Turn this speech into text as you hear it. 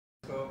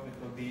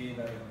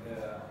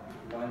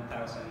like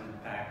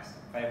 1,000 packs,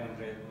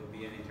 500 will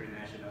be an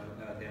international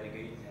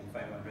delegate, and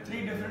 500.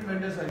 3 different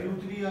vendors are you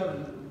 3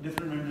 or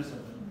different vendors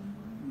are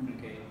there?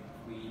 Okay,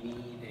 we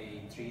need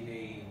a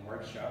 3-day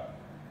workshop.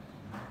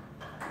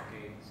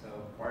 Okay, so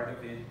part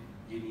of it,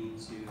 you need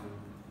to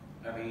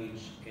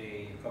arrange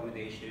a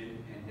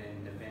accommodation and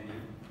then the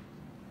venue.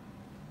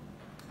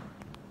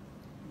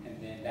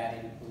 And then that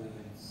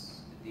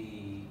includes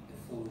the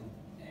food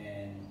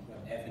and what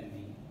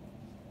F&B.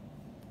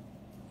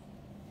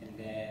 And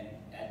then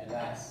at the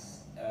last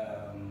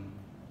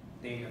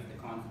day of the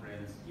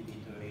conference, you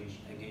need to arrange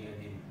a gala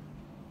dinner.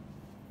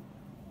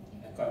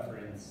 A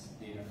conference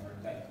dinner or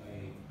like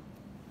a,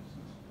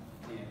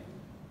 yeah.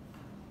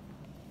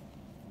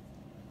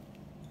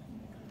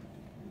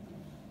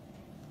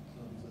 So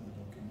these are the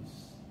documents.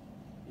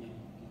 Yeah.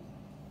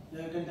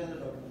 Yeah, you can tell the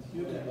documents.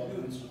 The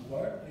documents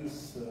required is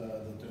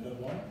the tender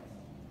bond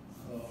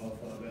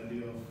for a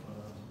value of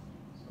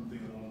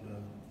something around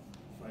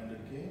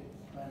 500K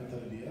with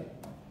a year.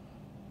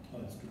 Oh,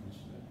 it's too much,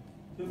 right?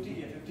 50K.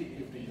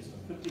 50, yes, sir.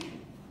 50K.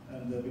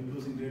 And the big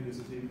closing date is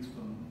 3 weeks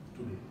from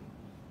today.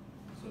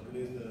 So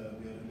today is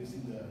we are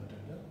releasing the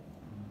tender.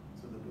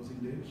 So the closing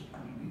date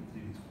will be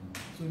 3 weeks from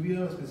now. So we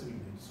have a specific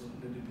date. So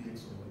let it be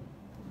X or Y.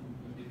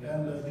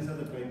 And these are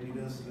the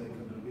criteria like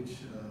under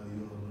which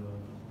your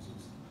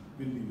proposals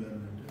will be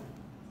evaluated.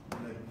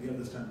 Like we have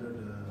the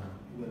standard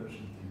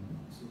evaluation thing.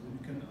 So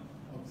you can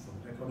opt for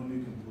it.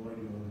 Accordingly, you can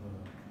provide your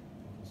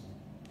proposal.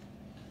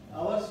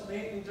 Our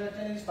main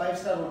interaction is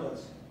 5-star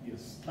hotels.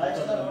 Yes.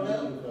 5-star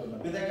hotel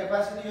with a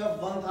capacity of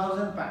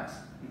 1,000 packs.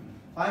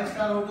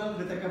 5-star hotel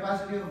with a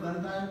capacity of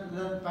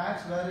 1,000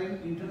 packs,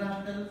 wherein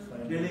international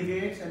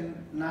delegates and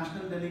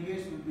national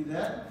delegates will be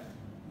there.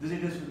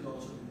 Visitors will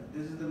also be there.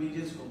 This is the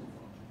major scope.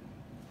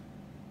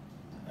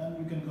 And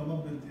you can come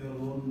up with your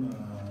own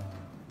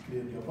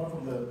creative, apart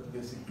from the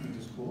basic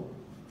major scope,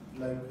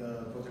 like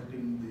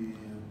protecting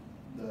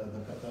the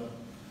Qatar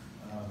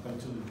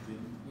cultural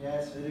thing.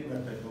 Yes, very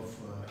good. That type of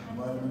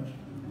environment.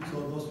 So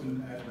those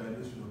will add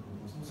values to your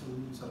proposal. So it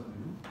will serve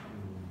you to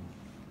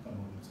come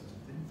up with such a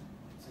thing.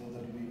 So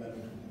that will be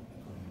evaluated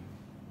accordingly.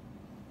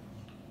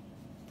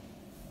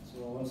 So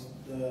once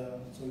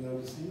so you have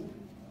received,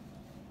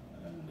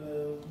 and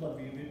but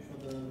we wait for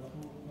the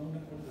what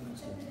is the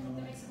next step?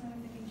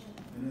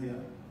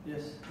 Yeah.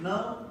 Yes.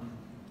 Now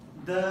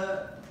the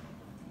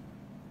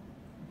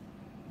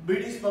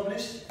bid is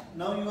published.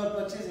 Now you are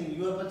purchasing.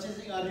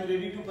 Are you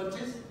ready to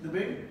purchase the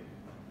bid?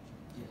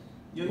 Yes.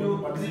 You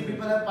 3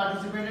 people have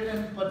participated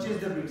and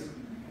purchased the bids.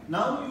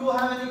 Now you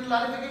have any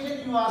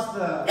clarification? You ask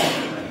the.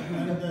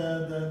 And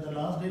the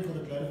last date for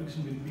the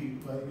clarification will be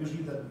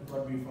usually that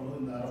what we follow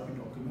in the RFP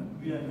document.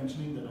 We are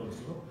mentioning that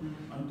also.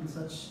 Until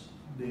such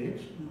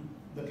date,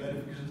 the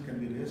clarifications can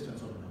be raised and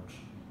sorted out.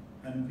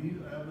 And we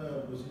have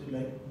a procedure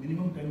like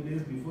minimum 10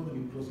 days before the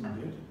bid closing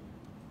date.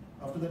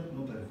 After that,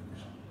 no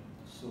clarification.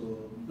 So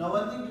now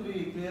one thing to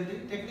be clear: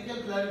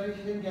 technical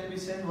clarification can be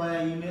sent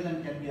via email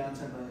and can be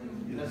answered by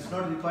email. Yes. That's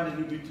not required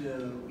any bit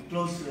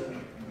close.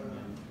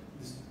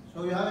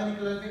 So you have any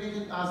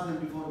clarification? Ask them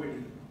before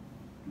bidding.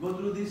 Go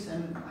through this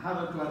and have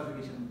a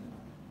clarification.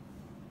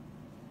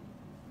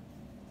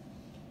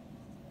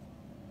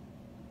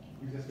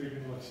 we just wait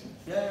and watch.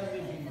 Yeah,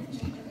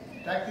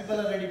 tech people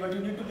are ready, but you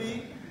need to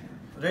be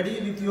ready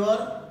with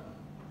your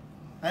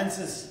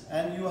answers.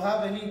 And you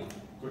have any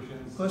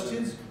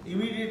questions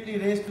immediately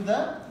raised to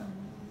the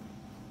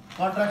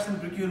contracts and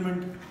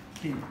procurement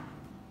team.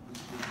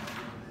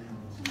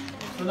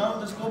 So now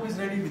the scope is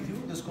ready with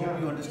you. The scope,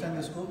 you understand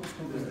the scope. The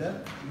scope is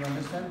there. You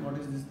understand what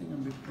is this thing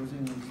and bit closing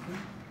on this thing.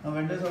 Now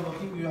vendors are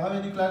working. You have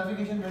any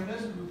clarification,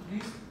 vendors? You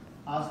please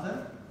ask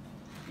them.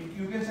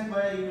 You can send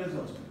via emails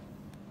also.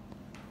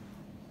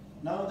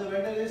 Now the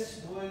vendor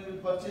is who will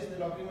purchase the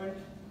document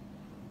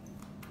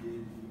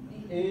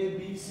A,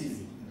 B,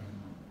 C.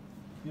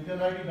 You can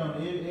write it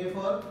down. A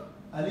for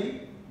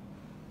Ali,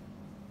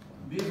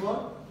 B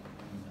for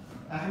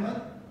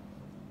Ahmed,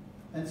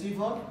 and C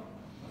for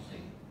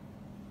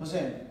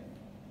Hussein.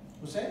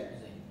 Hussein?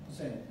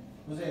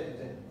 Hussein.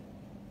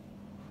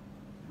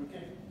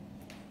 Okay.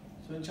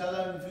 So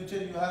inshallah in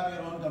future you have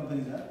your own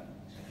companies, huh?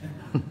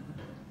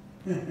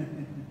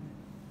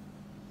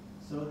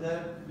 So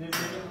there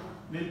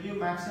will give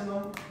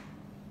maximum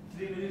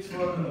 3 minutes for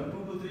 2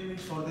 to 3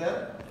 minutes for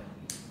their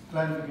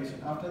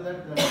clarification. After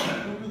that, 2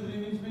 to 3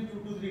 minutes means 2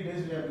 to 3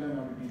 days we have done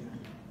already.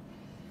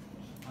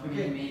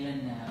 Okay. Male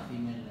and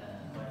female.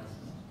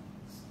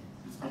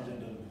 It's not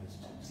gender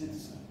based.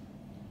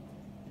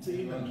 It's an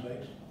event,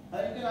 right?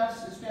 You can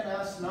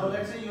ask. Now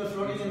let's say you are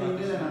floating in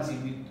email and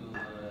asking.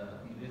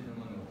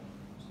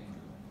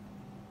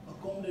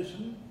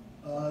 Accommodation,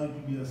 it will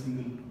be a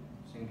single.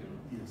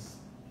 Yes,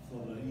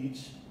 for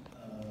each.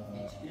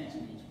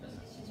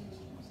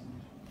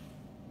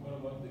 What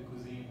about the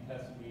cuisine? It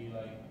has to be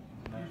like.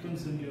 You can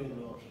send your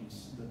options.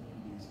 That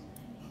will be easy.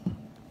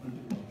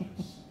 Multiple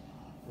options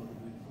for the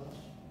breakfast,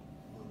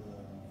 for the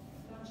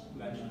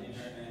Lunch,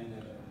 dinner, and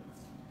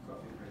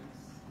coffee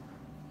breaks.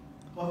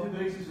 Coffee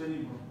breaks is very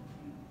important.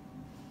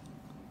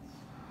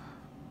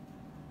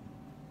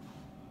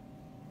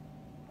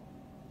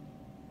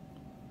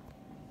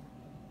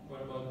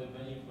 about the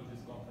venue for this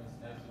conference?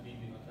 It has to be in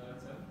the hotel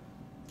itself?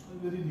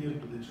 Very near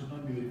to it, should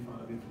not be very far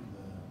away from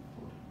the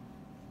hotel.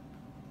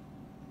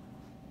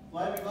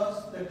 Why?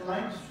 Because the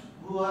clients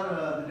who are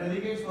the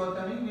delegates who are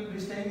coming will be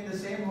staying in the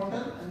same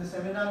hotel, and the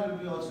seminar will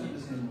be also in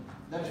the same hotel.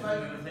 That's why.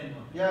 The same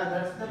one.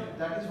 Yeah,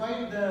 that is why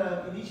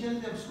the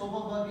initial scope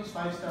of work is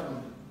 5-star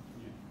hotel.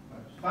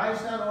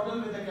 5-star hotel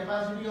with a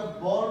capacity of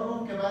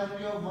ballroom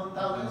capacity of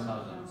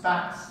 1,000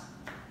 packs.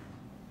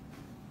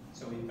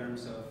 So in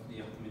terms of the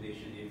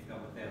accommodation, if the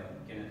hotel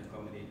cannot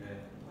accommodate the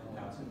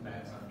 1,000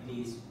 bags, at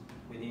least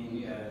within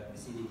the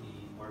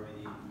vicinity or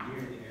within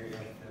near the area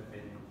of the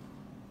venue.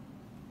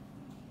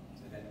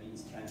 So that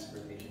means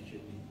transportation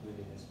should be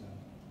included as well.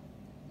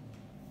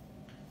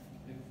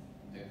 If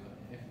the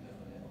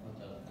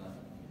hotel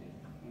cannot accommodate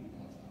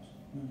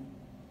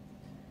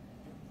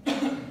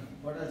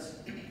 1,000. What else?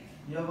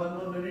 You have 1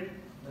 more minute.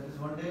 That is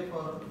 1 day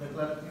for the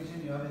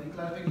clarification. You have any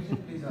clarification?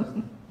 Please ask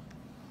them.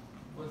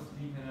 What's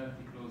the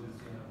penalty clauses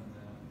you have in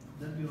the...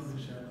 That we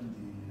already shared in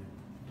the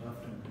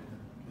draft template.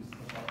 It's the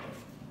part of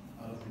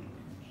RFP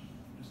document.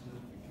 Is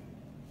there?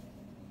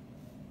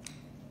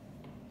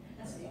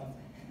 That's it.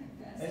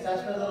 It's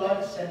as per the law,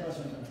 it's 10%.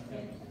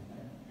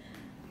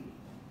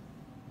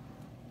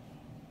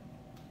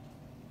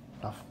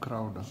 Tough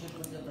crowd. Should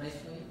put the price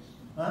for it?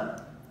 Huh?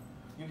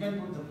 You can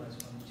put the price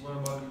on What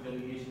about the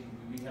delegation?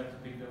 Do we have to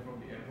pick them from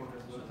the airport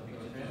as well?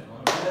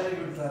 Very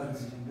good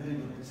clarification. Very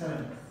good.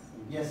 Excellent.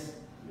 Yes.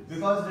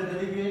 Because the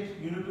delegate,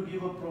 you need to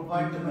give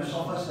provide them a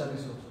chauffeur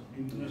service also.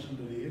 International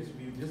delegates,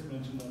 we just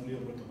mentioned only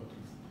about the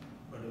hotels,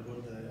 but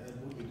about the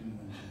airport, we didn't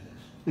mention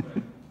that.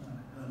 Right.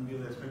 And we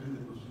are expecting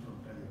the question from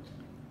Tally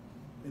actually.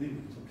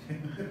 Anyway, it's okay.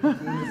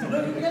 No,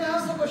 you can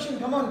ask the question.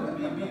 Come on.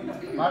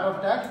 Part of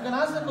that, you can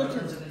ask the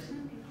questions.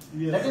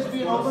 Yes. Let us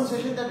be an open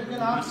session that you can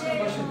ask the What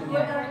question.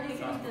 are they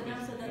going to them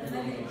so that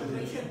when the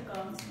information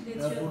comes, they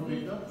Airport should be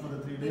pick up for the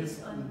 3 days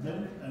with them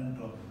and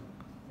drop them.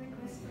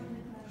 request from the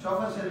client.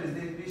 Chauffeur service,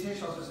 they say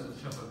chauffeur service.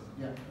 Shuffle.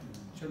 Yeah,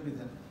 should be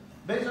there.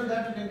 Based on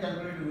that, you can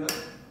calculate your So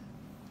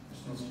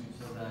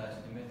the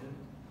estimated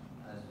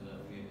as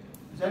we...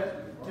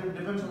 that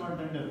depends on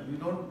tender. You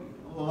don't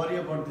worry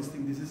about this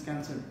thing. This is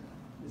cancelled.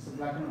 It's a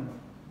black and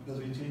white. Because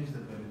we changed the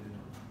value.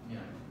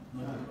 Yeah.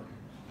 Not Yeah.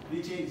 the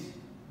We change.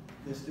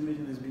 The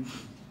estimation has been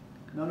changed.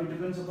 Now it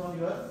depends upon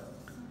your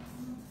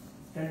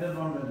tender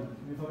bond value.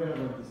 We forget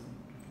about this thing.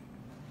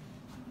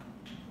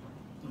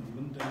 So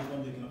even Telecom,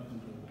 they cannot come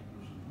to a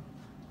conclusion.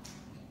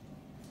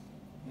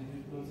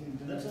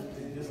 That's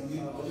okay. Just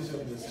give, what is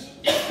your best?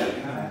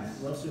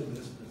 What's your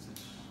best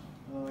message?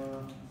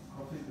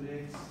 Coffee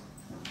breaks,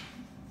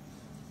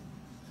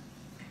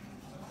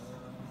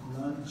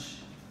 lunch,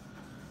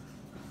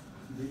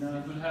 dinner.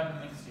 It will happen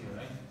next year,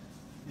 right?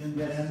 Then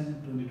Jan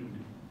 2020.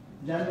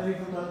 January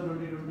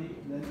 2020,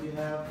 then we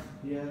have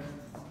here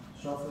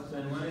chauffeur service.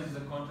 And when is the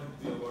contract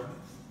to be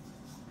awarded?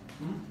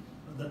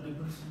 That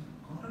depends.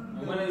 Contract will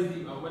And be when is the,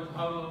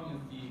 how long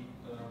is the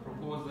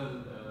proposal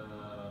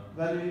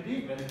Validity?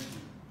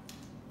 validity?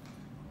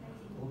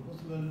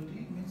 Proposability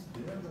means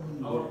they are the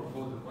one. Our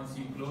proposal, once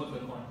you close the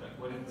contract,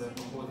 what is the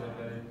proposal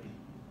validity?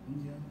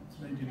 Yeah, it's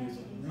 90 days.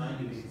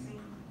 90 days.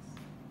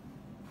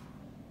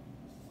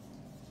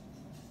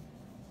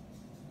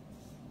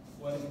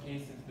 What in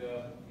case if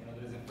there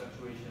is a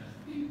fluctuation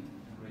in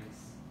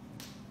rates?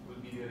 Will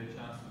be there a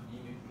chance to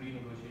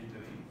renegotiate the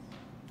rates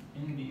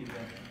in the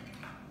event?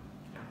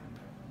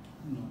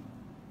 No.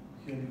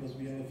 Here because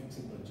we have a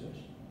fixed budget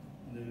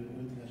and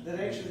everything has. The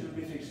rate should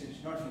be fixed,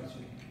 it's not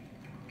fluctuating.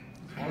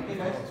 Okay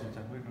guys,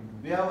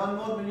 we have 1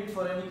 more minute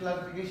for any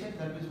clarification,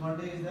 that means 1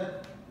 day is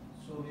there.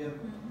 So we have,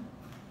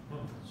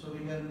 so we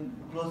can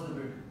close the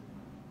bid.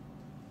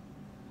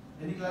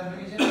 Any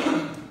clarification?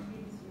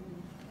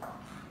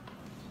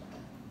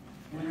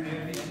 Will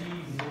ABC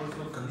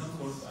also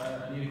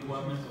any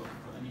requirements of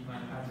any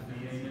kind of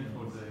affiliation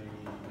for the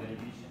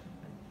delegation?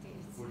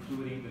 For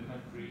touring the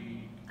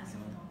country?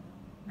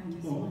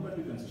 No, but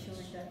we can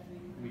suggest.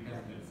 We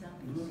can do.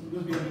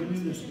 Because we are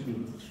building the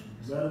schedule.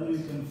 Wherever you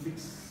can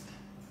fix,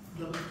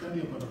 that can be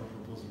a part of a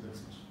proposal, that's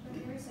it. But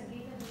there is a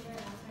gate dinner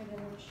after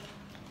the workshop.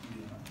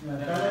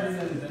 Yeah, gala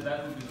dinner is there. That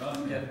would be last.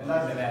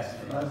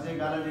 Yeah, Last day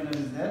gala dinner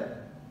is there.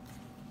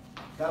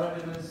 Gala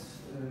dinner is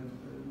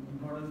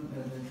important.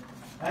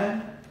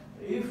 And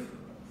if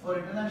for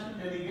international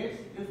delegates,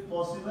 if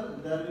possible,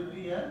 there will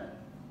be a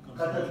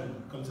Qatar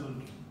Cultural.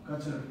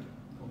 cultural.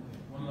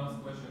 One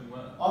last question.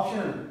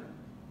 Optional,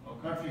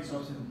 Okay. not fixed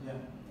optional. Yeah.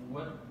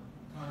 What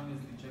time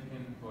is the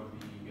check-in for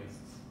the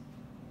guests?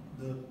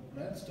 The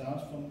plan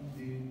starts from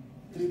the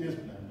 3 days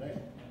plan,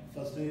 right?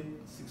 First day,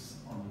 6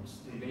 onwards.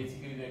 So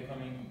basically, they're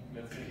coming.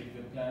 Let's say if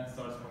the plan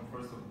starts from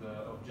 1st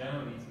of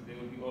January, so they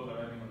will be all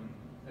arriving on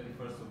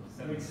 31st of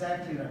December.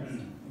 Exactly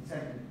right.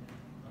 Exactly.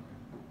 Okay.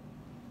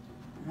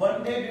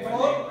 1 day 1 day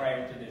before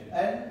prior to the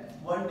and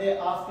 1 day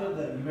after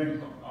the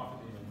event. After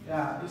the event.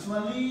 Yeah, it's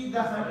only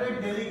the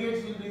 100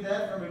 delegates will be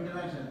there from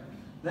international.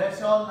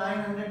 That's all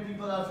 900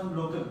 people are from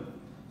local.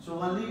 So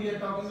only we are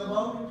talking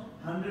about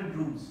 100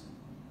 rooms.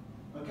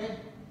 Okay?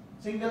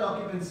 Single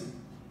occupancy.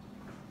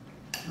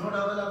 No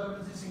double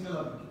occupancy, single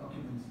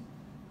occupancy.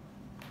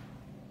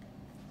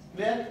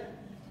 Clear?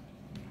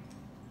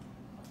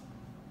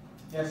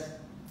 Yes.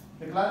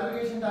 The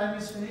clarification time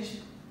is finished.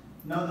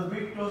 Now the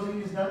bid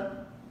closing is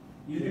done.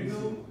 You need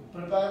to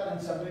prepare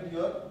and submit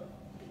your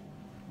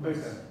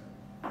bids.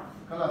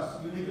 Class,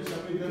 you need to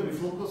submit We your can bids.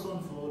 focus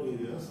on 4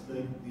 areas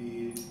like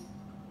the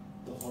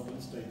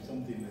hotels type,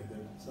 something like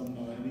that, some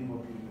any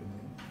hotel you can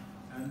name,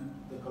 and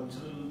the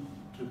cultural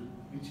trip,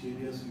 which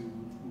areas you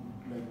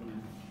would like to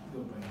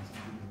combine,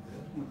 something like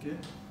that. Okay.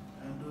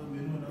 And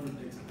menu and all it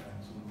takes a time,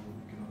 so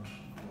we cannot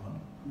go on.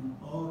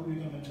 Or we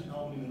can mention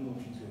how many menu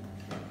options you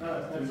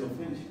have. That's it.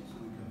 Finish. So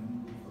we can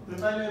go for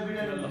that. Prepare your bid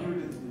and give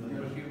it to them.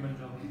 Procurement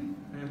job.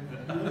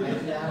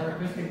 Actually, I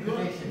request A,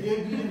 invitation.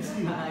 B and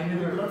C. I We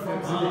never cannot form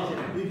a Ah.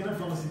 syndicate. We cannot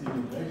form a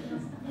syndicate, right?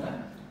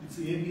 Huh? It's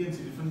A, B and C,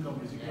 different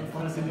companies. You cannot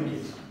form a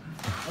syndicate.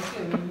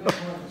 Okay, we will go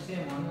for the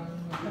same one.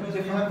 Because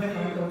if you have many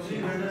three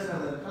vendors are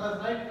there.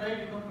 Right,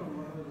 no problem.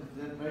 Whatever is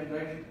there.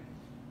 Right.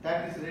 TAC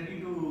is ready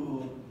to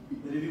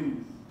review,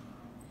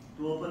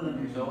 to open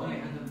and So only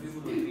 100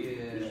 people will be,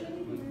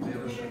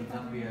 there should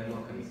not be a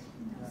local.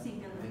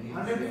 Single.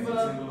 100 people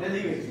are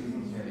delegates.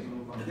 Yeah.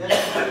 There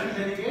are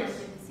 50 delegates.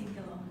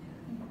 Single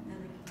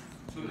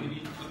delegates. So they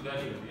need to put that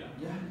here, yeah.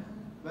 Yeah.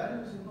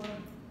 Value is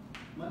important.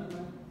 Money.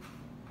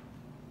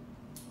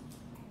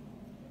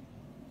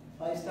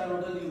 5-star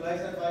hotel, you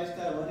guys are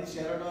 5-star. One is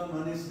Sheraton,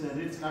 one is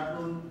Ritz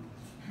Cartoon,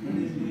 one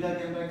is Lila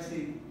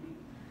Galaxy.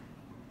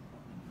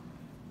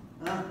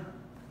 Huh?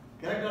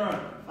 Correct or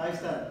not?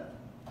 5-star.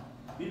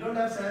 We don't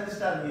have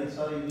 7-star here.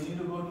 Sorry, we need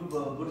to go to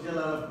Burj Al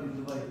Arab in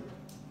Dubai.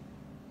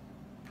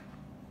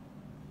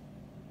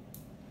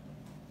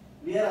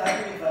 We are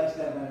happy with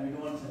 5-star, man. We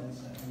don't want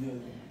 7-star.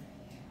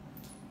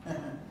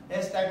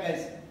 Yes, tag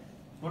guys.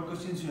 What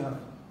questions you have?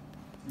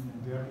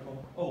 We have to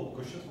call. Oh,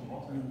 questions from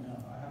Ross? Yeah.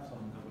 I have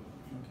some.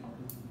 Okay, what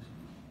is the question?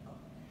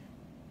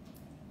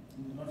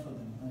 Not for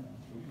them. Huh?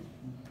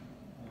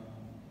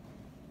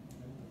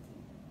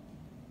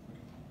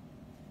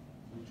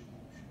 Which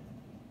option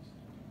is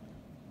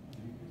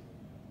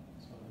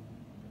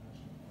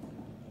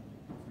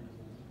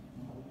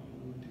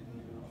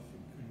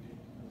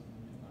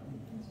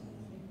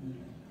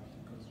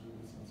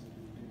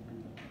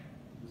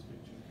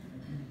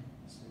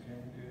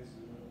Second is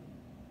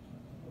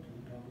what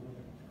we talked about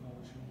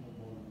commercial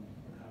volume,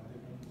 but have they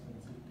done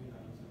sensitivity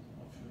analysis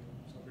of your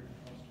separated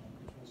cost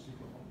which was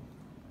cheaper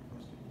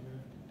because we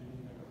are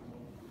taking that as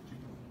a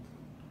cheaper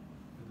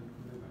and then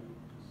to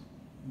evaluate this.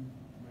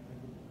 Might I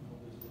go know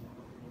this is not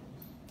a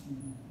process.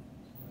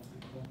 So I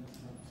think one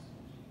is not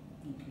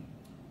Okay.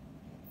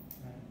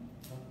 and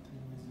one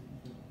thing is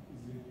the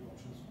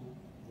option scope,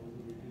 what is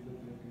the weightage that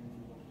they are giving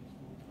to the option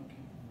scope,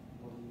 Okay.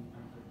 what is the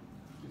impact that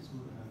it's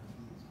going to have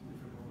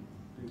if at all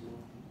they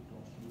want to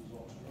use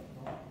option or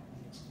not,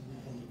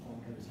 excluded from the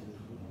contract side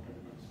of the contract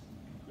price.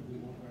 If they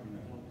want to add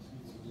that on, see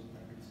what is the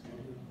package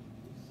scale.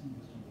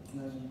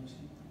 No,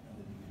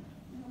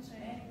 sir,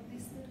 and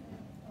this,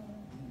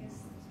 yes.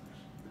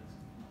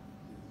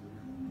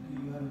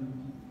 You have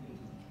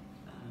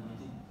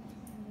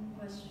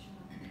Question.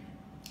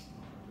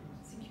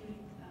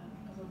 Security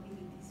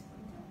capabilities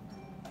for them to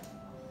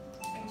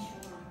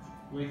ensure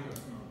Wake up.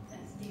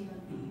 that they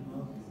will be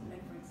able to,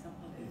 like for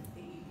example, if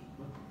they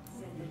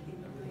said that they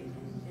will do it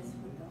in this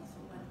hotel, so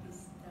what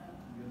is the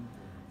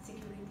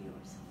security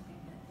or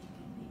something that they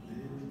can be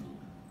able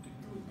to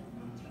do the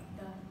contract,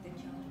 the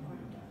job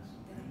or the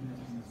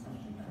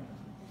something like that.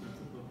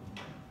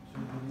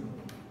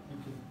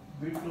 okay.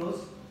 Bid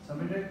close,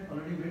 submitted,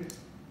 already bid.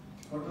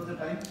 What was the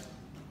time?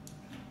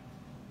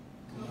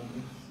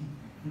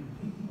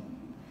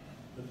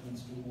 That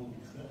means 2 more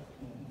weeks, right?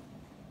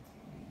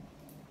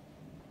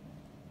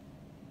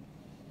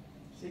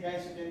 See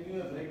guys, you can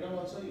give a breakdown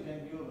also, you can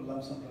give a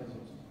lump sum price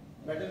also.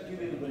 Better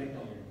give a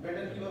breakdown.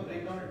 Better give a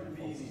breakdown, it will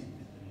be easy.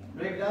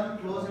 Breakdown,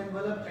 close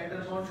envelope,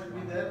 tender bond should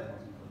be there.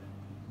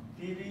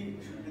 TV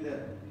should be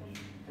there.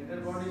 Tender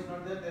bond is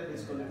not there, they are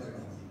disqualified.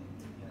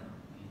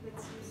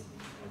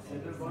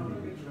 Tender bond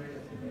will be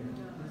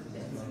right.